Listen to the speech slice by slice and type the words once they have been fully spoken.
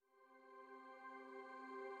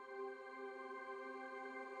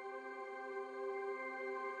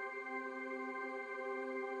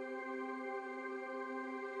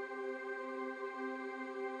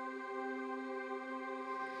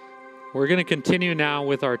We're going to continue now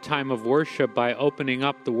with our time of worship by opening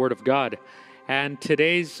up the Word of God. And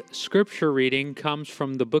today's scripture reading comes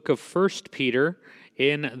from the book of 1 Peter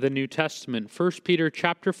in the New Testament. 1 Peter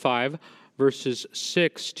chapter 5, verses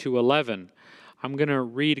 6 to 11. I'm going to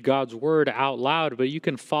read God's Word out loud, but you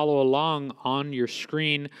can follow along on your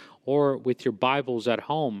screen or with your Bibles at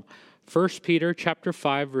home. 1 Peter chapter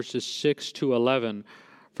 5, verses 6 to 11.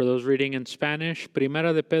 For those reading in Spanish,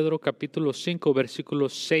 Primera de Pedro capítulo 5,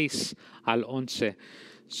 versículos 6 al 11.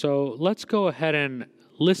 So let's go ahead and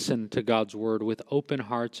listen to God's Word with open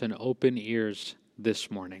hearts and open ears this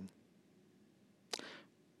morning.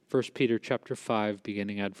 1 Peter chapter 5,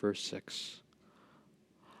 beginning at verse 6.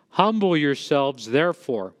 Humble yourselves,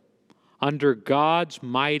 therefore, under God's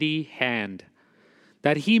mighty hand,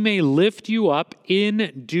 that he may lift you up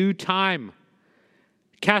in due time.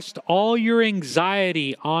 Cast all your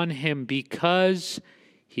anxiety on him because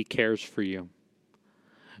he cares for you.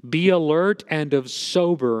 Be alert and of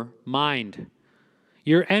sober mind.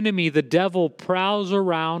 Your enemy, the devil, prowls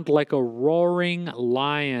around like a roaring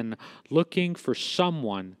lion looking for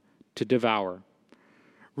someone to devour.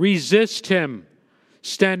 Resist him,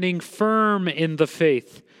 standing firm in the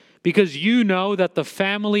faith, because you know that the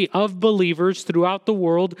family of believers throughout the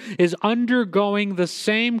world is undergoing the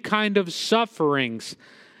same kind of sufferings.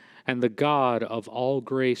 And the God of all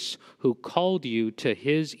grace, who called you to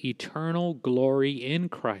his eternal glory in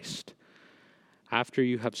Christ, after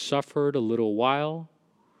you have suffered a little while,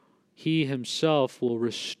 he himself will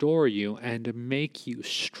restore you and make you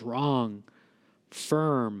strong,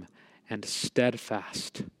 firm, and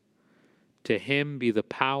steadfast. To him be the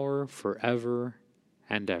power forever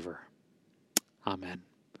and ever. Amen.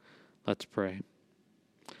 Let's pray.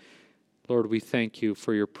 Lord, we thank you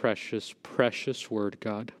for your precious, precious word,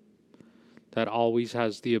 God, that always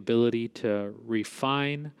has the ability to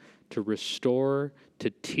refine, to restore, to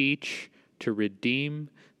teach, to redeem,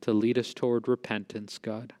 to lead us toward repentance,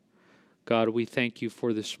 God. God, we thank you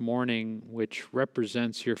for this morning, which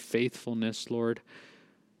represents your faithfulness, Lord.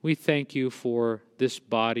 We thank you for this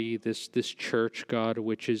body, this church, God,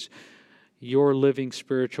 which is your living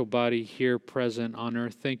spiritual body here present on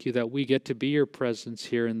earth. Thank you that we get to be your presence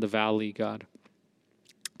here in the valley, God.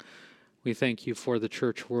 We thank you for the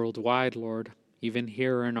church worldwide, Lord, even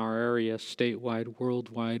here in our area, statewide,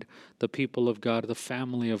 worldwide, the people of God, the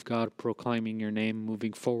family of God, proclaiming your name,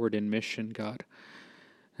 moving forward in mission, God.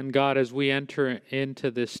 And God, as we enter into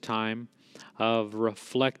this time of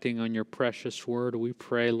reflecting on your precious word, we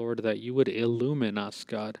pray, Lord, that you would illumine us,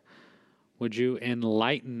 God. Would you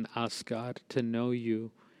enlighten us, God, to know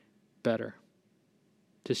you better,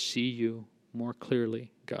 to see you more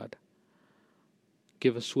clearly, God.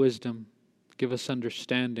 Give us wisdom, give us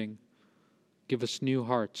understanding, give us new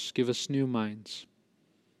hearts, give us new minds.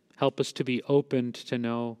 Help us to be opened to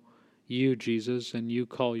know you, Jesus, and you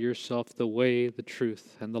call yourself the way, the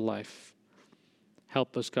truth, and the life.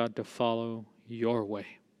 Help us, God, to follow your way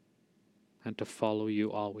and to follow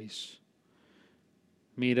you always.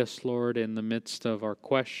 Meet us, Lord, in the midst of our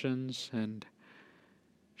questions and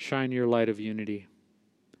shine your light of unity.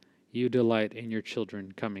 You delight in your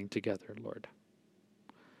children coming together, Lord.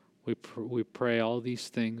 We pray all these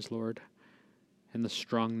things, Lord, in the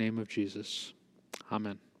strong name of Jesus.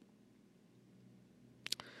 Amen.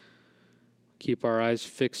 Keep our eyes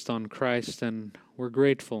fixed on Christ, and we're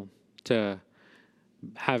grateful to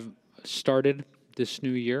have started this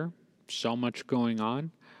new year. So much going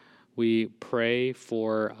on. We pray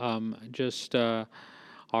for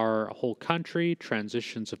our whole country,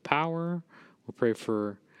 transitions of power. We pray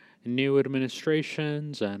for new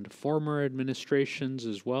administrations and former administrations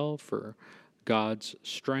as well, for God's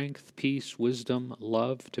strength, peace, wisdom,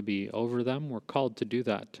 love to be over them. We're called to do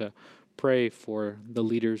that, to pray for the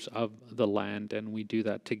leaders of the land, and we do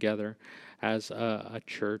that together as a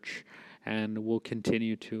church. And we'll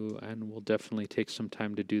continue to, and we'll definitely take some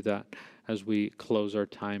time to do that as we close our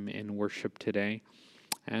time in worship today.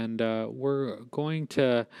 And we're going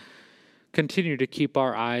to continue to keep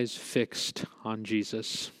our eyes fixed on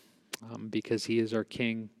Jesus because he is our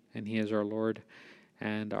King and he is our Lord,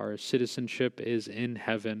 and our citizenship is in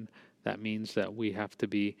heaven. That means that we have to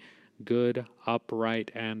be good,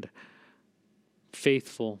 upright, and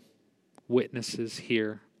faithful witnesses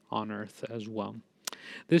here on earth as well.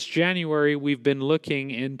 This January, we've been looking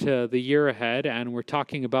into the year ahead, and we're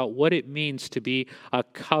talking about what it means to be a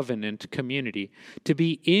covenant community, to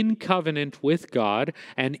be in covenant with God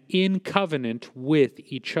and in covenant with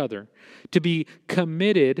each other, to be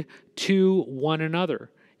committed to one another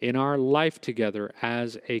in our life together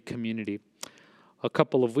as a community. A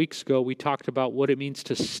couple of weeks ago, we talked about what it means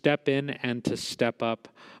to step in and to step up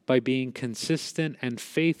by being consistent and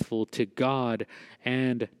faithful to God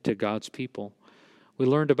and to God's people. We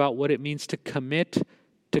learned about what it means to commit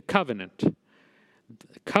to covenant.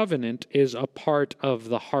 Covenant is a part of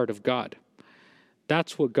the heart of God.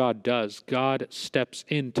 That's what God does. God steps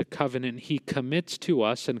into covenant. He commits to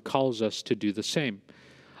us and calls us to do the same.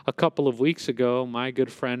 A couple of weeks ago, my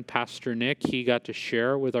good friend, Pastor Nick, he got to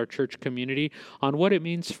share with our church community on what it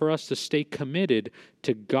means for us to stay committed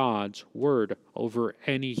to God's word over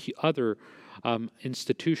any other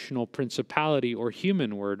institutional principality or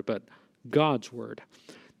human word, but God's word.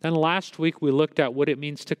 Then last week, we looked at what it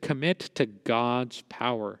means to commit to God's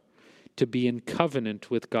power, to be in covenant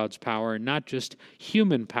with God's power, not just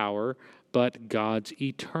human power, but God's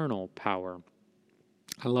eternal power.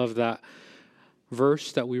 I love that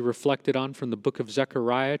verse that we reflected on from the book of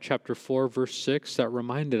Zechariah, chapter 4, verse 6, that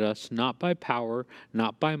reminded us, not by power,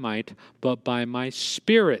 not by might, but by my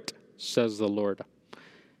Spirit, says the Lord.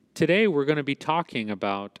 Today, we're going to be talking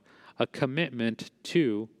about a commitment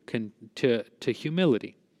to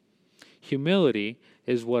humility. Humility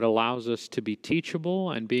is what allows us to be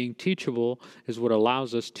teachable, and being teachable is what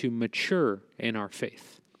allows us to mature in our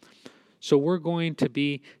faith. So we're going to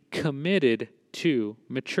be committed to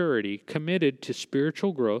maturity, committed to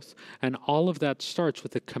spiritual growth, and all of that starts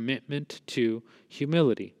with a commitment to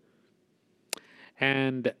humility.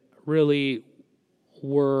 And really,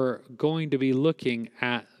 we're going to be looking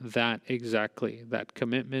at that exactly, that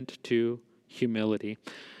commitment to humility.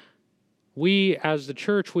 We, as the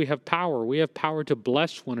church, we have power. We have power to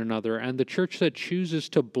bless one another, and the church that chooses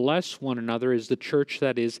to bless one another is the church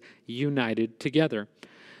that is united together.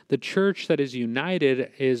 The church that is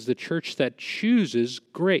united is the church that chooses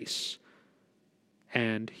grace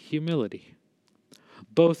and humility.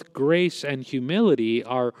 Both grace and humility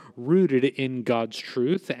are rooted in God's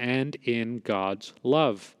truth and in God's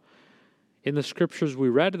love. In the scriptures we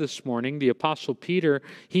read this morning, the Apostle Peter,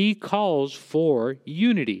 he calls for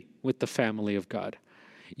unity with the family of God.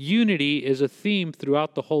 Unity is a theme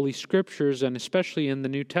throughout the Holy Scriptures, and especially in the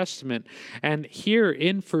New Testament. And here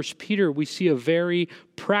in 1 Peter, we see a very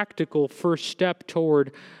practical first step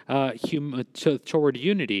toward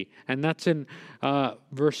unity, and that's in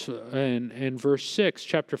verse 6,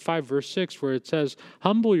 chapter 5, verse 6, where it says,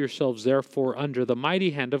 "Humble yourselves, therefore, under the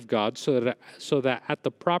mighty hand of God, so that at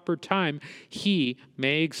the proper time He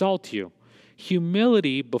may exalt you."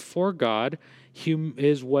 Humility before God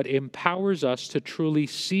is what empowers us to truly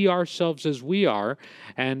see ourselves as we are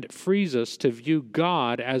and frees us to view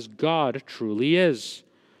God as God truly is.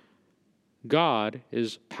 God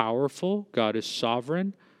is powerful. God is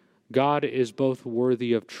sovereign. God is both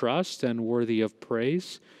worthy of trust and worthy of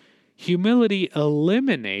praise. Humility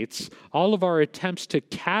eliminates all of our attempts to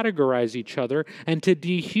categorize each other and to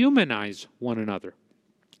dehumanize one another.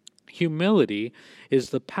 Humility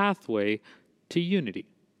is the pathway to unity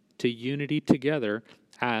together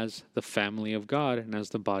as the family of God and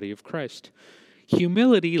as the body of Christ.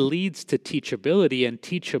 Humility leads to teachability, and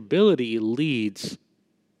teachability leads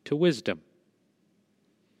to wisdom.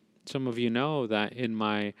 Some of you know that in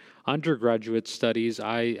my undergraduate studies,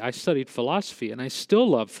 I studied philosophy, and I still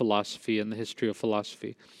love philosophy and the history of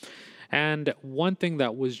philosophy. And one thing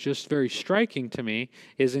that was just very striking to me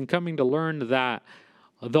is in coming to learn that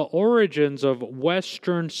the origins of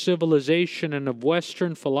Western civilization and of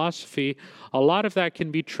Western philosophy, a lot of that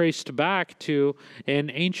can be traced back to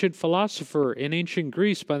an ancient philosopher in ancient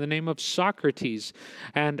Greece by the name of Socrates.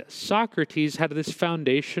 And Socrates had this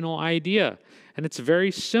foundational idea, and it's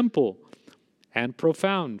very simple and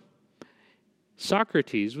profound.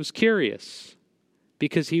 Socrates was curious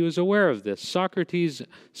because he was aware of this. Socrates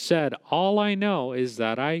said, "All I know is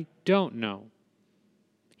that I don't know."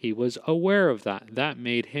 He was aware of that. That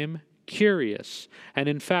made him curious. And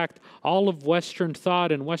in fact, all of Western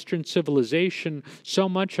thought and Western civilization, so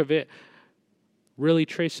much of it really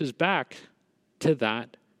traces back to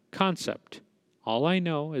that concept. All I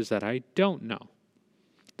know is that I don't know.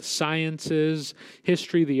 The sciences,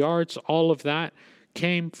 history, the arts, all of that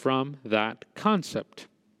came from that concept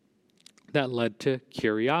that led to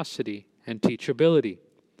curiosity and teachability.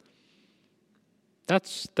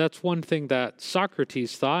 That's one thing that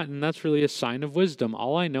Socrates thought, and that's really a sign of wisdom.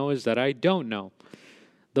 All I know is that I don't know.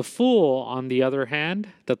 The fool, on the other hand,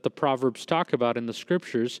 that the Proverbs talk about in the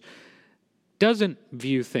Scriptures, doesn't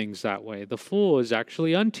view things that way. The fool is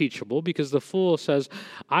actually unteachable because the fool says,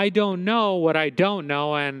 "I don't know what I don't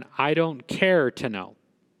know, and I don't care to know."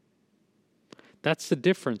 That's the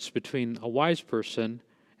difference between a wise person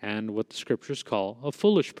and what the Scriptures call a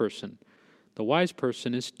foolish person. The wise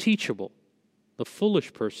person is teachable. The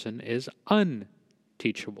foolish person is unteachable.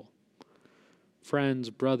 teachable. Friends,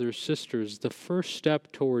 brothers, sisters, the first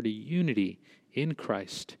step toward unity in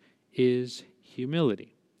Christ is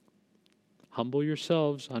humility. Humble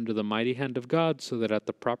yourselves under the mighty hand of God so that at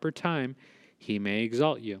the proper time He may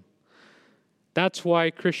exalt you. That's why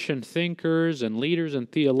Christian thinkers and leaders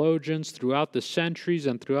and theologians throughout the centuries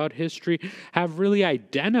and throughout history have really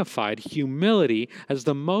identified humility as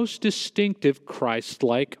the most distinctive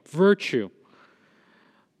Christ-like virtue.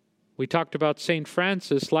 We talked about St.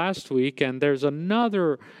 Francis last week, and there's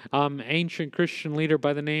another ancient Christian leader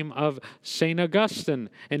by the name of St. Augustine.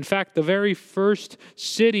 In fact, the very first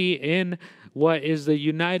city in what is the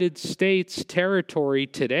United States territory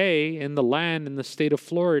today, in the state of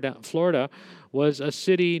Florida, was a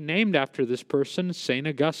city named after this person, St.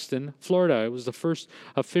 Augustine, Florida. It was the first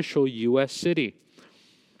official U.S. city.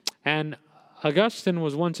 And Augustine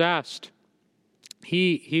was once asked,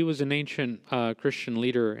 he was an ancient Christian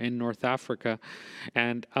leader in North Africa,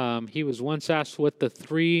 and he was once asked what the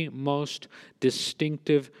three most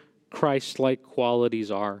distinctive Christ-like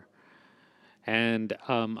qualities are. And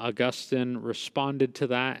Augustine responded to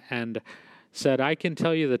that and said, I can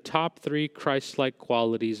tell you the top three Christ-like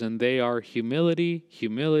qualities, and they are humility,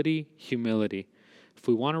 humility, humility. If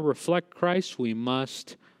we want to reflect Christ, we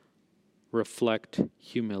must reflect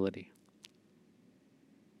humility.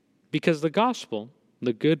 Because the gospel,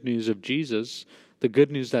 the good news of Jesus, the good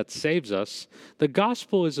news that saves us, the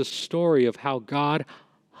gospel is a story of how God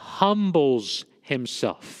humbles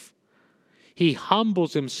Himself. He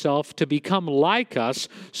humbles Himself to become like us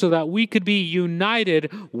so that we could be united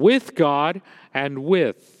with God and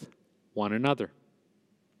with one another.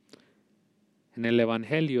 En el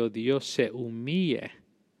Evangelio, Dios se humille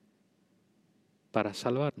para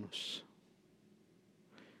salvarnos.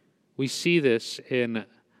 We see this in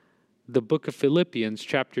the book of Philippians,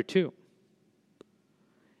 chapter 2.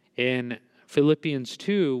 In Philippians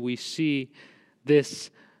 2, we see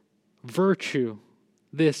this virtue,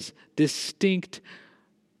 this distinct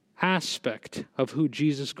aspect of who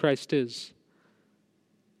Jesus Christ is.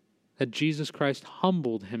 That Jesus Christ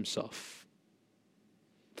humbled Himself.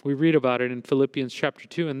 We read about it in Philippians chapter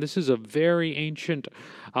 2, and this is a very ancient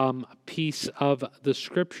piece of the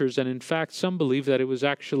Scriptures. And in fact, some believe that it was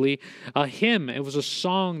actually a hymn. It was a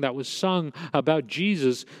song that was sung about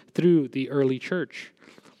Jesus through the early church.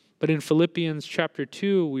 But in Philippians chapter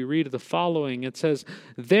 2, we read the following. It says,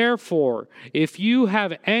 therefore, if you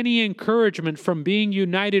have any encouragement from being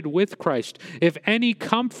united with Christ, if any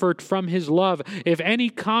comfort from His love, if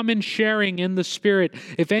any common sharing in the Spirit,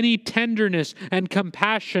 if any tenderness and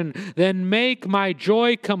compassion, then make my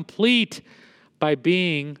joy complete by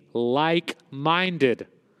being like-minded,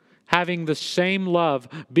 having the same love,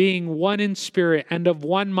 being one in spirit and of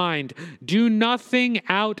one mind. Do nothing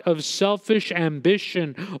out of selfish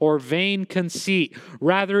ambition or vain conceit.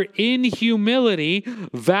 Rather, in humility,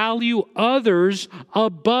 value others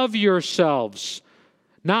above yourselves,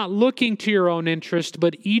 not looking to your own interest,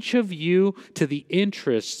 but each of you to the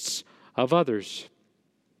interests of others.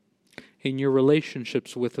 In your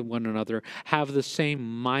relationships with one another, have the same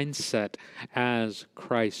mindset as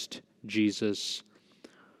Christ Jesus,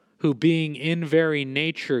 who being in very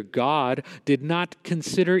nature God, did not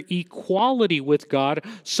consider equality with God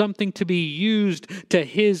something to be used to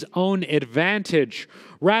His own advantage.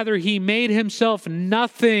 Rather, He made Himself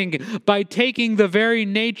nothing by taking the very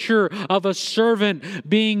nature of a servant,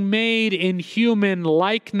 being made in human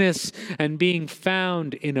likeness and being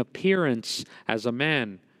found in appearance as a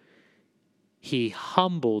man. He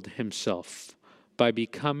humbled Himself by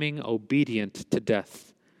becoming obedient to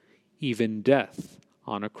death, even death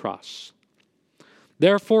on a cross.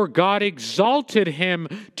 Therefore, God exalted Him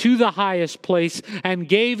to the highest place and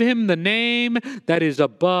gave Him the name that is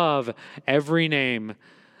above every name,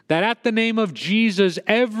 that at the name of Jesus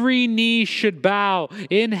every knee should bow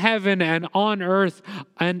in heaven and on earth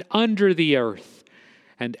and under the earth,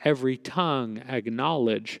 and every tongue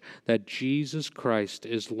acknowledge that Jesus Christ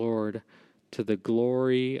is Lord, to the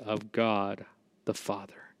glory of God the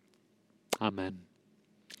Father. Amen.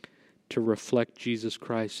 To reflect Jesus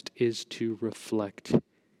Christ is to reflect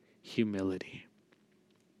humility.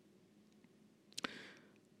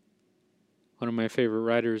 One of my favorite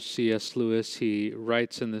writers, C.S. Lewis, he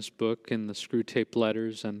writes in this book, in the Screwtape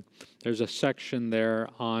Letters, and there's a section there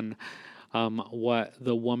on what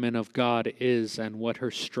the woman of God is and what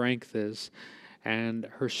her strength is. And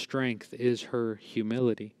her strength is her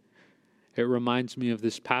humility. It reminds me of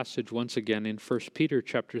this passage once again in 1 Peter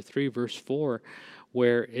chapter 3, verse 4,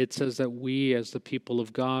 where it says that we as the people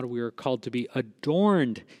of God, we are called to be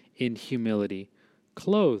adorned in humility,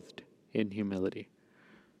 clothed in humility.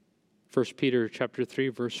 1 Peter chapter 3,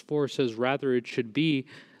 verse 4 says, rather it should be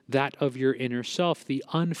that of your inner self, the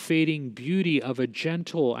unfading beauty of a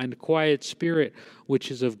gentle and quiet spirit,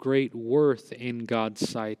 which is of great worth in God's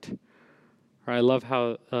sight. Or I love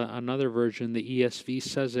how another version, the ESV,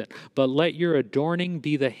 says it. But let your adorning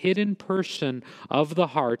be the hidden person of the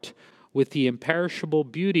heart, with the imperishable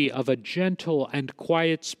beauty of a gentle and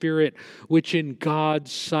quiet spirit, which in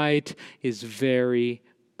God's sight is very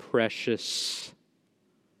precious.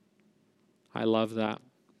 I love that.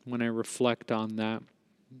 When I reflect on that,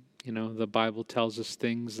 the Bible tells us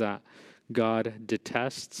things that God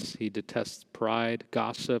detests. He detests pride,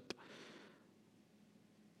 gossip.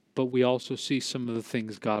 But we also see some of the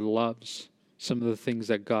things God loves, some of the things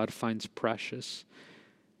that God finds precious.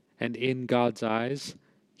 And in God's eyes,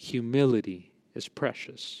 humility is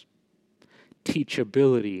precious.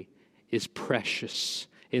 Teachability is precious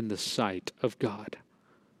in the sight of God.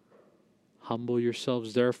 Humble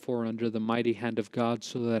yourselves, therefore, under the mighty hand of God,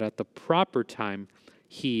 so that at the proper time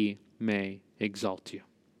He may exalt you.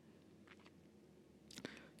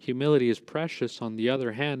 Humility is precious. On the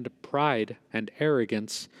other hand, pride and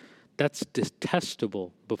arrogance, that's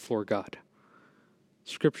detestable before God.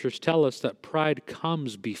 Scriptures tell us that pride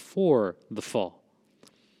comes before the fall.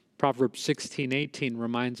 Proverbs 16:18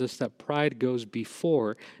 reminds us that pride goes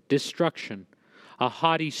before destruction, a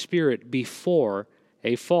haughty spirit before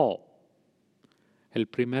a fall. El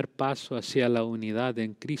primer paso hacia la unidad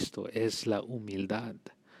en Cristo es la humildad.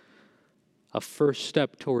 A first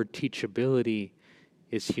step toward teachability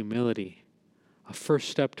is humility. A first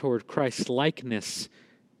step toward Christ-likeness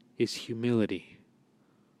is humility.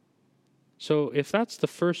 So if that's the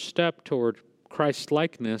first step toward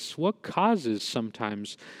Christ-likeness, what causes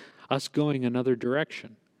sometimes us going another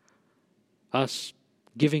direction? Us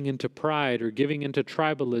giving into pride or giving into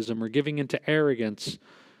tribalism or giving into arrogance?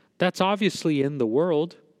 That's obviously in the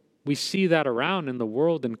world. We see that around in the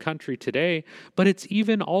world and country today, but it's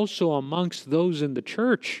even also amongst those in the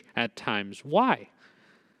church at times. Why?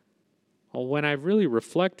 Well, when I've really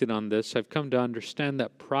reflected on this, I've come to understand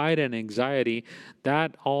that pride and anxiety,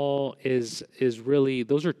 that all is really,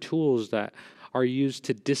 those are tools that are used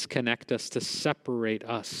to disconnect us, to separate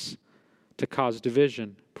us, to cause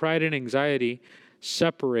division. Pride and anxiety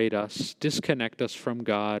separate us, disconnect us from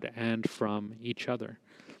God and from each other.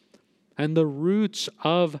 And the roots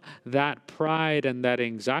of that pride and that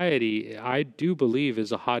anxiety, I do believe,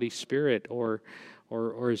 is a haughty spirit or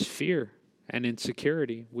is fear and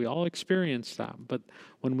insecurity. We all experience that. But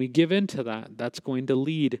when we give into that, that's going to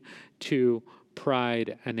lead to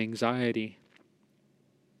pride and anxiety.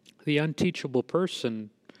 The unteachable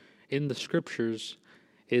person in the Scriptures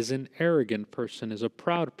is an arrogant person, is a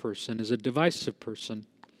proud person, is a divisive person.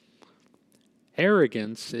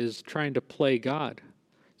 Arrogance is trying to play God.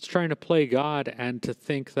 It's trying to play God and to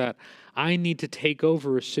think that I need to take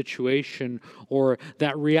over a situation, or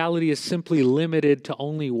that reality is simply limited to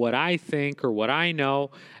only what I think or what I know,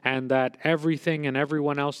 and that everything and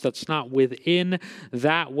everyone else that's not within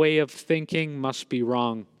that way of thinking must be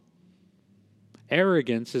wrong.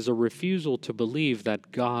 Arrogance is a refusal to believe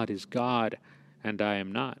that God is God and I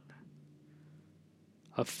am not.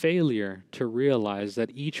 A failure to realize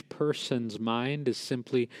that each person's mind is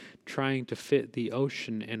simply trying to fit the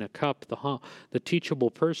ocean in a cup. The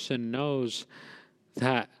teachable person knows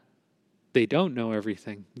that they don't know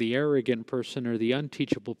everything. The arrogant person or the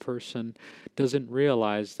unteachable person doesn't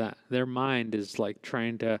realize that their mind is like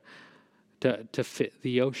trying to fit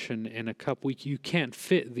the ocean in a cup. You can't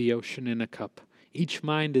fit the ocean in a cup. Each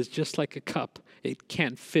mind is just like a cup. It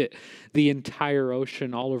can't fit the entire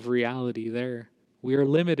ocean, all of reality there. We are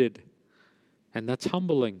limited, and that's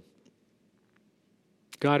humbling.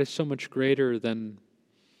 God is so much greater than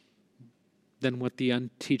what the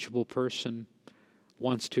unteachable person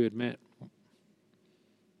wants to admit.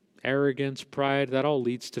 Arrogance, pride, that all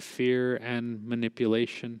leads to fear and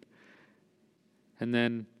manipulation. And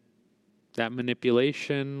then that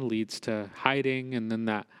manipulation leads to hiding, and then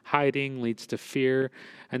that hiding leads to fear,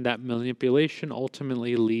 and that manipulation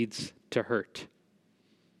ultimately leads to hurt.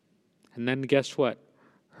 And then guess what?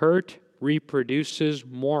 Hurt reproduces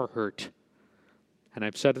more hurt. And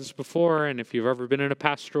I've said this before, and if you've ever been in a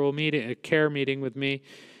pastoral meeting, a care meeting with me,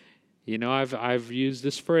 you know I've used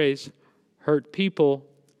this phrase, hurt people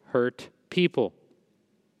hurt people.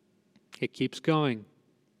 It keeps going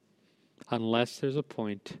unless there's a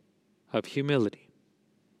point of humility,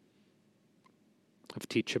 of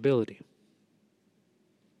teachability.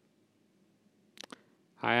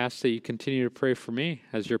 I ask that you continue to pray for me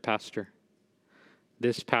as your pastor.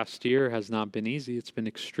 This past year has not been easy. It's been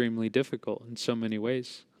extremely difficult in so many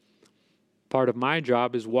ways. Part of my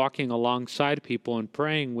job is walking alongside people and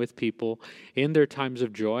praying with people in their times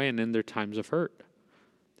of joy and in their times of hurt.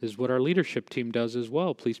 This is what our leadership team does as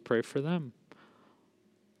well. Please pray for them.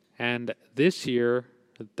 And this year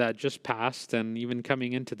that just passed, and even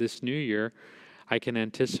coming into this new year, I can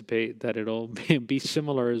anticipate that it'll be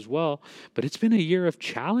similar as well. But it's been a year of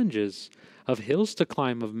challenges, of hills to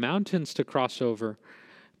climb, of mountains to cross over,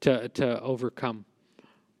 to overcome.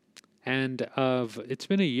 And it's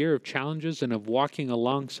been a year of challenges and of walking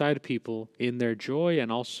alongside people in their joy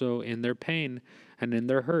and also in their pain and in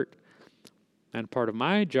their hurt. And part of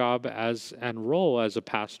my job and role as a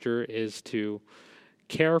pastor is to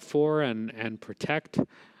care for and protect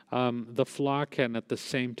the flock, and at the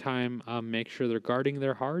same time make sure they're guarding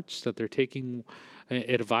their hearts, that they're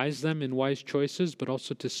advise them in wise choices, but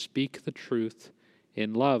also to speak the truth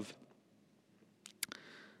in love.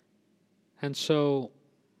 And so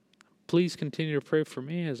please continue to pray for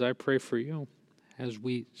me as I pray for you, as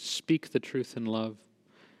we speak the truth in love,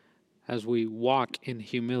 as we walk in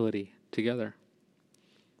humility together.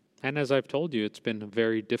 And as I've told you, it's been a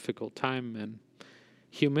very difficult time, and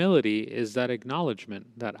humility is that acknowledgement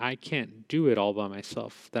that I can't do it all by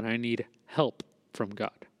myself, that I need help from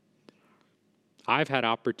God. I've had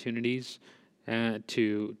opportunities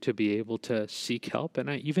to be able to seek help, and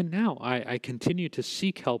even now I continue to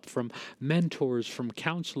seek help from mentors, from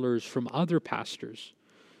counselors, from other pastors.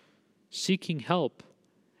 Seeking help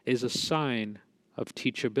is a sign of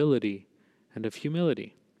teachability and of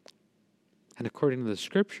humility. And according to the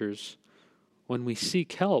scriptures, when we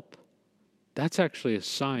seek help, that's actually a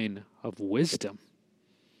sign of wisdom,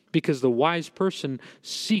 because the wise person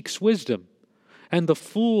seeks wisdom, and the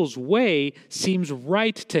fool's way seems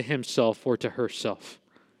right to himself or to herself.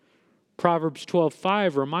 Proverbs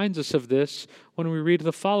 12:5 reminds us of this when we read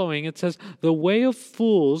the following. It says, "The way of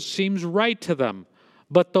fools seems right to them,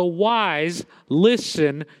 but the wise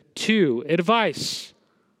listen to advice,"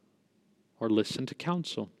 or listen to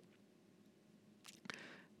counsel.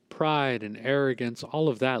 Pride and arrogance, all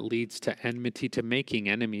of that leads to enmity, to making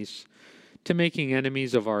enemies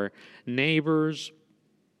of our neighbors,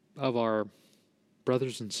 of our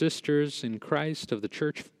brothers and sisters in Christ, of the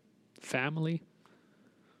church family.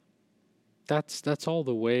 That's all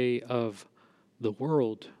the way of the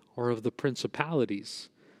world or of the principalities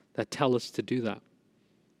that tell us to do that.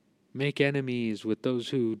 Make enemies with those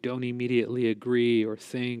who don't immediately agree or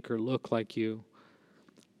think or look like you.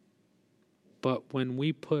 But when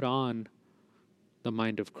we put on the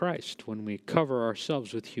mind of Christ, when we cover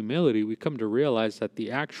ourselves with humility, we come to realize that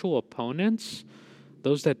the actual opponents,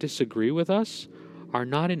 those that disagree with us, are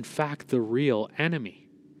not in fact the real enemy.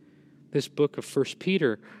 This book of 1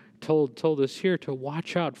 Peter told us here to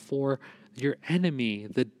watch out for your enemy,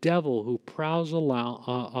 the devil, who prowls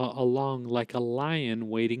along like a lion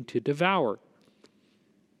waiting to devour.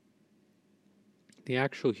 The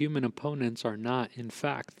actual human opponents are not in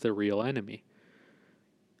fact the real enemy.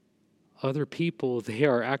 Other people, they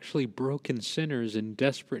are actually broken sinners in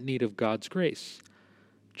desperate need of God's grace,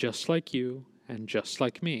 just like you and just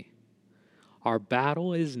like me. Our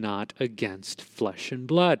battle is not against flesh and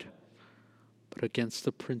blood, but against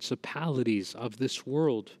the principalities of this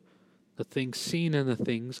world, the things seen and the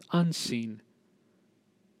things unseen.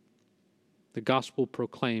 The gospel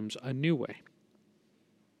proclaims a new way,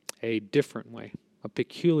 a different way, a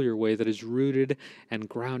peculiar way that is rooted and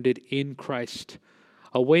grounded in Christ,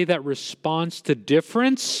 a way that responds to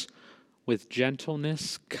difference with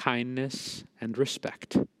gentleness, kindness, and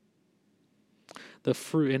respect. The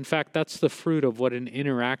fruit, in fact, that's the fruit of what an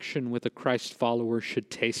interaction with a Christ follower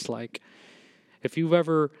should taste like. If you've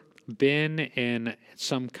ever been in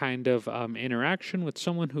some kind of interaction with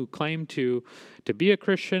someone who claimed to be a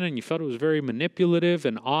Christian and you felt it was very manipulative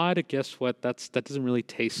and odd, guess what? That doesn't really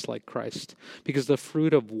taste like Christ. Because the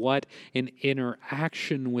fruit of what an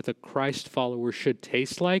interaction with a Christ follower should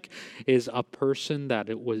taste like is a person that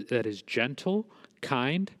is gentle,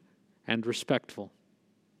 kind, and respectful.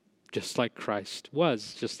 Just like Christ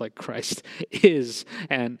was, just like Christ is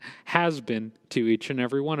and has been to each and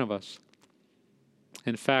every one of us.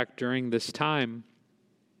 In fact, during this time,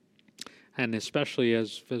 and especially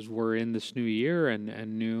as we're in this new year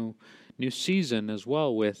and new season as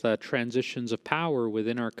well, with transitions of power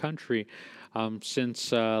within our country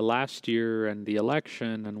since last year and the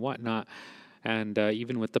election and whatnot, and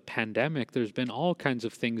even with the pandemic, there's been all kinds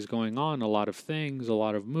of things going on, a lot of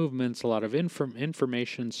movements, a lot of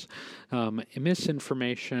informations,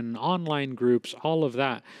 misinformation, online groups, all of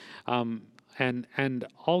that. And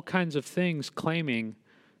all kinds of things claiming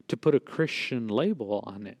to put a Christian label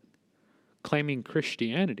on it, claiming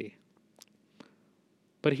Christianity.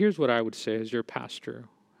 But here's what I would say as your pastor,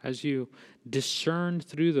 as you discern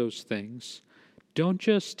through those things, don't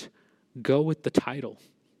just go with the title.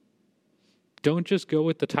 Don't just go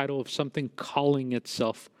with the title of something calling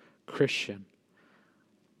itself Christian.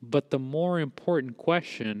 But the more important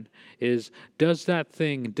question is, does that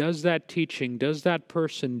thing, does that teaching, does that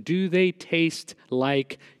person, do they taste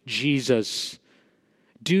like Jesus?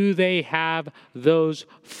 Do they have those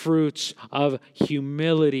fruits of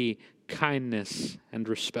humility, kindness, and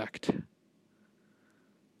respect?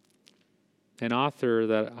 An author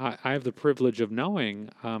that I have the privilege of knowing,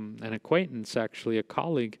 an acquaintance actually, a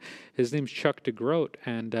colleague, his name's Chuck DeGroat,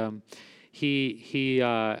 and he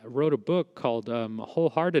wrote a book called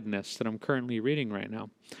Wholeheartedness that I'm currently reading right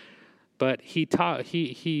now. But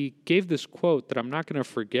he gave this quote that I'm not going to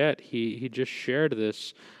forget. He just shared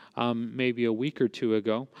this maybe a week or two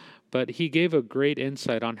ago. But he gave a great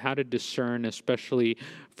insight on how to discern, especially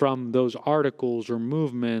from those articles or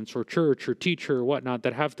movements or church or teacher or whatnot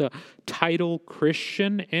that have the title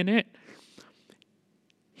Christian in it.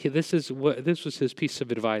 This was his piece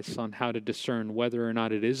of advice on how to discern whether or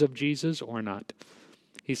not it is of Jesus or not.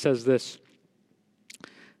 He says this: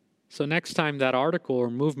 so next time that article or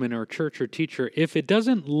movement or church or teacher, if it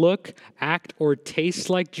doesn't look, act, or taste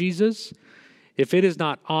like Jesus, if it is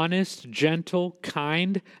not honest, gentle,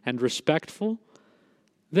 kind, and respectful,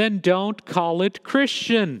 then don't call it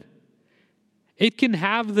Christian. It can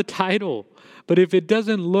have the title, but if it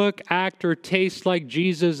doesn't look, act, or taste like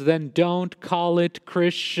Jesus, then don't call it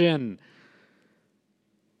Christian.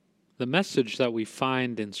 The message that we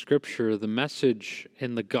find in Scripture, the message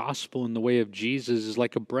in the gospel in the way of Jesus is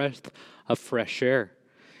like a breath of fresh air,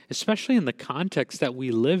 especially in the context that we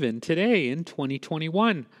live in today in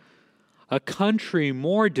 2021. A country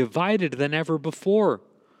more divided than ever before.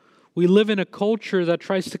 We live in a culture that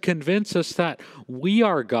tries to convince us that we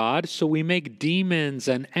are God, so we make demons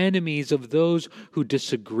and enemies of those who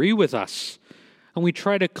disagree with us. And we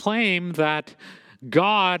try to claim that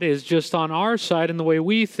God is just on our side in the way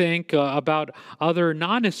we think about other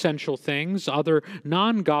non-essential things, other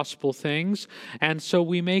non-gospel things, and so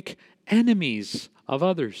we make enemies of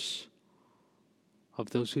others,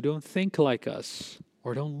 of those who don't think like us,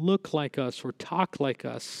 or don't look like us, or talk like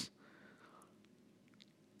us.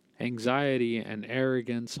 Anxiety and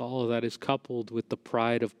arrogance, all of that is coupled with the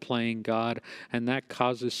pride of playing God, and that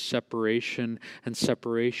causes separation, and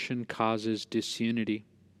separation causes disunity.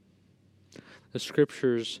 The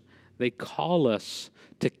Scriptures, they call us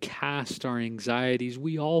to cast our anxieties.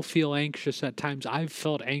 We all feel anxious at times. I've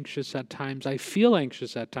felt anxious at times. I feel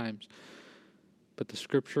anxious at times. But the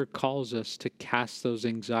Scripture calls us to cast those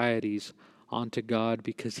anxieties onto God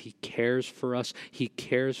because He cares for us. He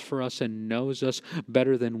cares for us and knows us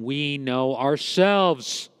better than we know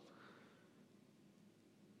ourselves.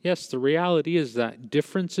 Yes, the reality is that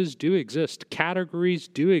differences do exist, categories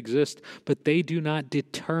do exist, but they do not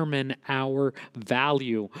determine our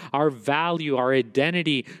value. Our value, our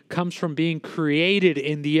identity comes from being created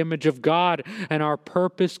in the image of God, and our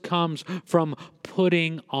purpose comes from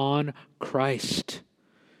putting on Christ.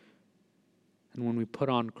 And when we put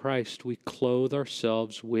on Christ, we clothe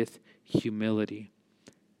ourselves with humility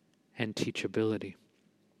and teachability.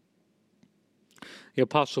 The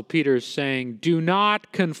Apostle Peter is saying, do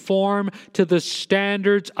not conform to the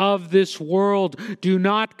standards of this world. Do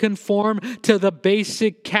not conform to the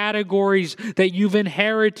basic categories that you've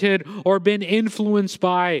inherited or been influenced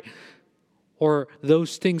by, or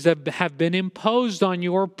those things that have been imposed on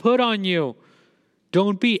you or put on you.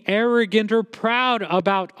 Don't be arrogant or proud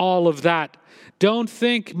about all of that. Don't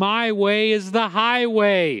think my way is the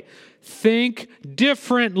highway. Think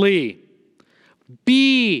differently.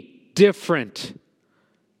 Be different.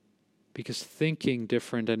 Because thinking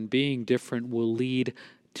different and being different will lead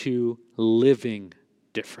to living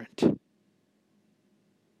different.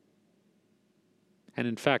 And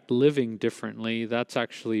in fact, living differently, that's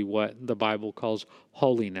actually what the Bible calls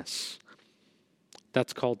holiness.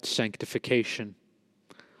 That's called sanctification.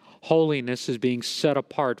 Holiness is being set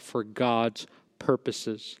apart for God's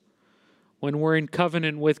purposes. When we're in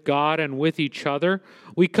covenant with God and with each other,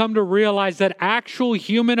 we come to realize that actual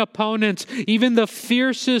human opponents, even the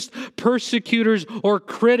fiercest persecutors or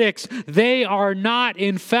critics, they are not,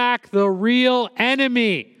 in fact, the real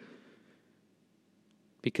enemy.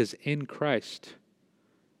 Because in Christ,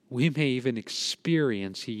 we may even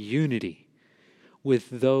experience unity with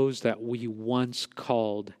those that we once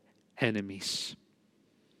called enemies.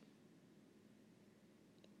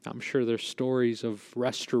 I'm sure there's stories of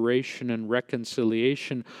restoration and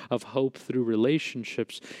reconciliation, of hope through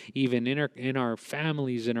relationships, even in our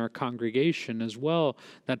families, in our congregation as well,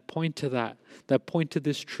 that point to that point to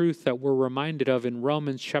this truth that we're reminded of in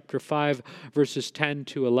Romans chapter 5, verses 10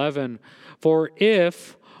 to 11. For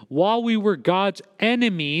if, while we were God's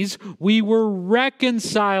enemies, we were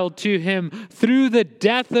reconciled to him through the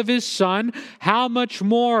death of his Son, how much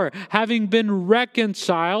more, having been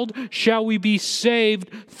reconciled, shall we be saved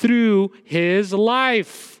through his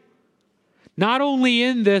life? Not only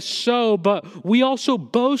in this so, but we also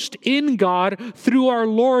boast in God through our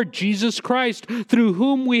Lord Jesus Christ, through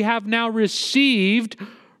whom we have now received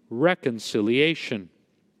reconciliation.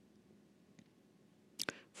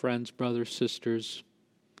 Friends, brothers, sisters,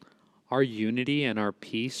 our unity and our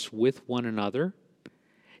peace with one another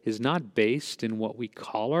is not based in what we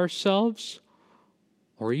call ourselves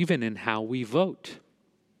or even in how we vote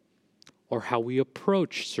or how we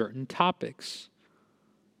approach certain topics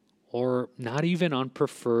or not even on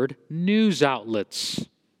preferred news outlets.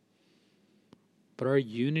 But our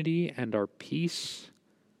unity and our peace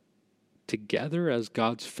together as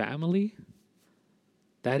God's family,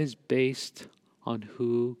 that is based on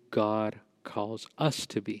who God calls us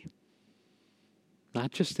to be.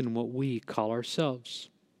 Not just in what we call ourselves.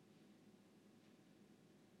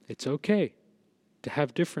 It's okay to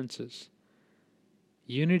have differences.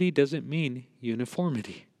 Unity doesn't mean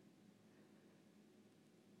uniformity.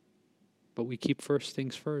 But we keep first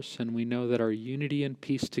things first, and we know that our unity and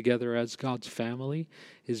peace together as God's family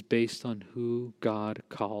is based on who God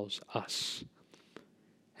calls us.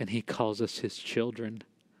 And he calls us his children.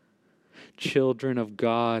 Children of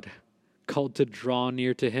God, called to draw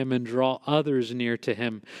near to him and draw others near to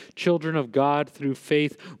him. Children of God through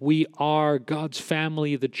faith, we are God's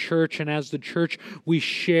family, the church, and as the church, we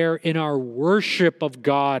share in our worship of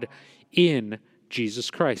God in Jesus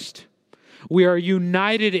Christ. We are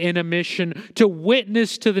united in a mission to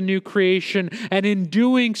witness to the new creation, and in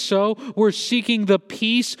doing so, we're seeking the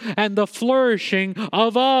peace and the flourishing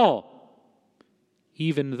of all,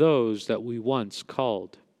 even those that we once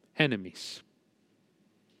called enemies.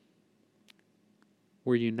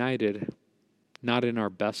 We're united not in our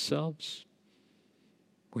best selves.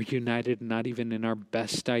 We're united not even in our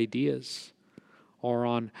best ideas or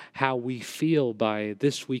on how we feel by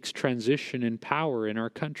this week's transition in power in our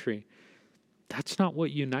country. That's not what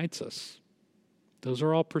unites us. Those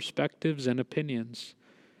are all perspectives and opinions.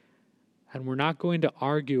 And we're not going to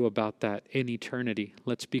argue about that in eternity.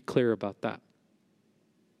 Let's be clear about that.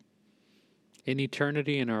 In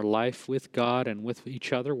eternity, in our life with God and with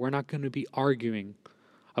each other, we're not going to be arguing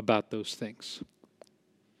about those things.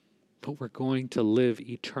 But we're going to live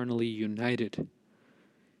eternally united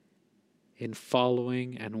in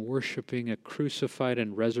following and worshiping a crucified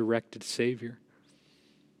and resurrected Savior.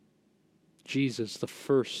 Jesus, the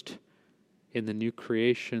first in the new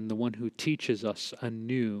creation, the one who teaches us a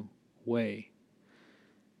new way.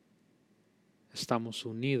 Estamos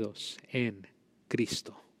unidos en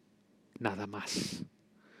Cristo. Nada más.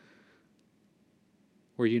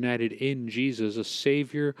 We're united in Jesus, a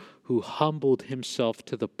Savior who humbled himself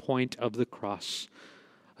to the point of the cross.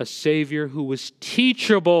 A Savior who was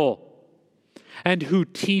teachable and who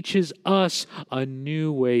teaches us a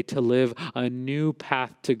new way to live, a new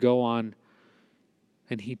path to go on.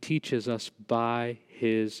 And he teaches us by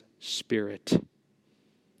his Spirit,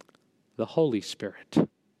 the Holy Spirit.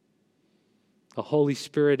 The Holy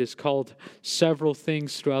Spirit is called several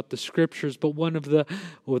things throughout the Scriptures, but one of the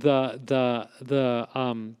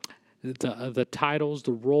titles,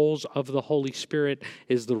 the roles of the Holy Spirit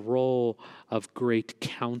is the role of great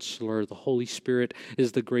counselor. The Holy Spirit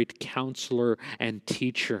is the great counselor and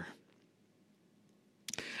teacher.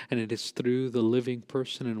 And it is through the living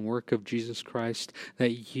person and work of Jesus Christ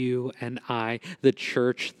that you and I, the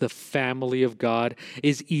church, the family of God,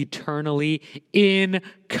 is eternally in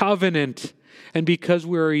covenant. And because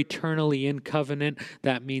we are eternally in covenant,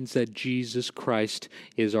 that means that Jesus Christ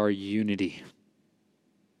is our unity.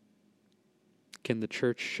 Can the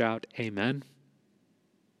church shout amen?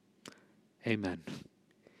 Amen.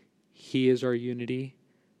 He is our unity,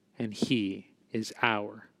 and he is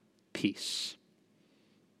our peace.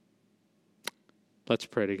 Let's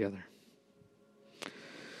pray together.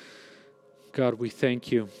 God, we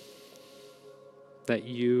thank you that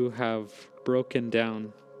you have broken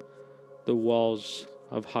down the walls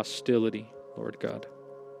of hostility, Lord God.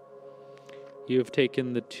 You have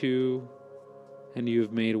taken the two and you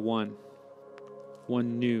have made one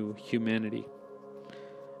new humanity.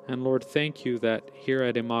 And Lord, thank you that here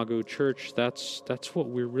at Imago Church, that's what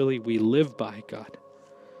we live by, God.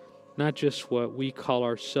 Not just what we call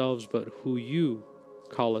ourselves, but who you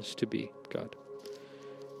call us to be, God.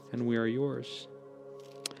 And we are yours.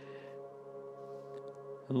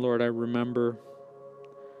 And Lord, I remember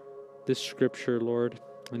this scripture, Lord,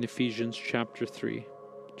 in Ephesians chapter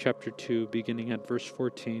 2, beginning at verse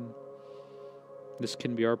 14. This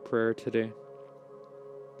can be our prayer today.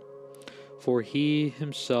 For he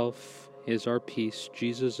himself is our peace,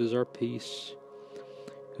 Jesus is our peace,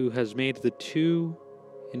 who has made the two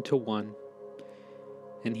into one,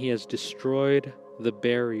 and he has destroyed the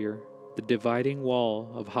barrier, the dividing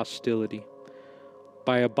wall of hostility,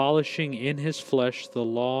 by abolishing in his flesh the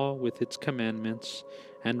law with its commandments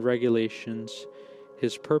and regulations.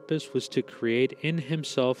 His purpose was to create in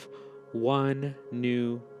himself one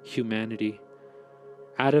new humanity,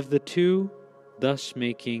 out of the two, thus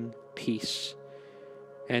making peace,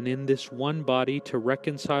 and in this one body to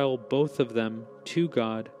reconcile both of them to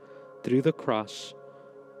God through the cross,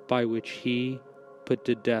 by which he put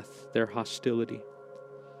to death their hostility.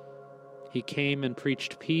 He came and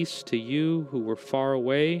preached peace to you who were far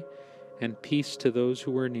away, and peace to those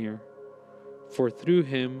who were near. For through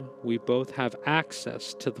him we both have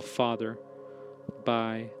access to the Father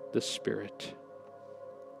by the Spirit.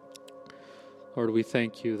 Lord, we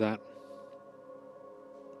thank you that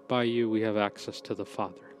by you we have access to the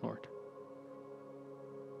Father, Lord.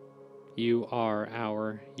 You are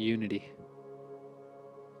our unity.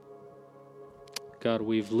 God,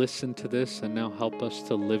 we've listened to this, and now help us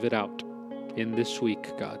to live it out in this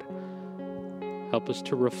week, God. Help us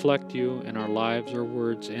to reflect you in our lives, our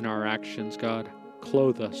words, in our actions, God.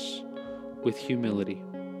 Clothe us with humility.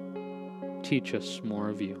 Teach us more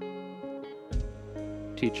of you.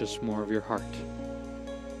 Teach us more of your heart.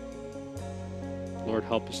 Lord,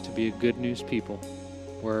 help us to be a good news people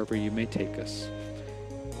wherever you may take us.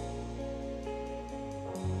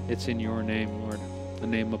 It's in your name, Lord, the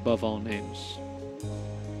name above all names,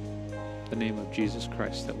 the name of Jesus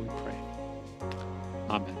Christ, that we pray.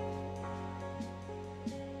 Amen.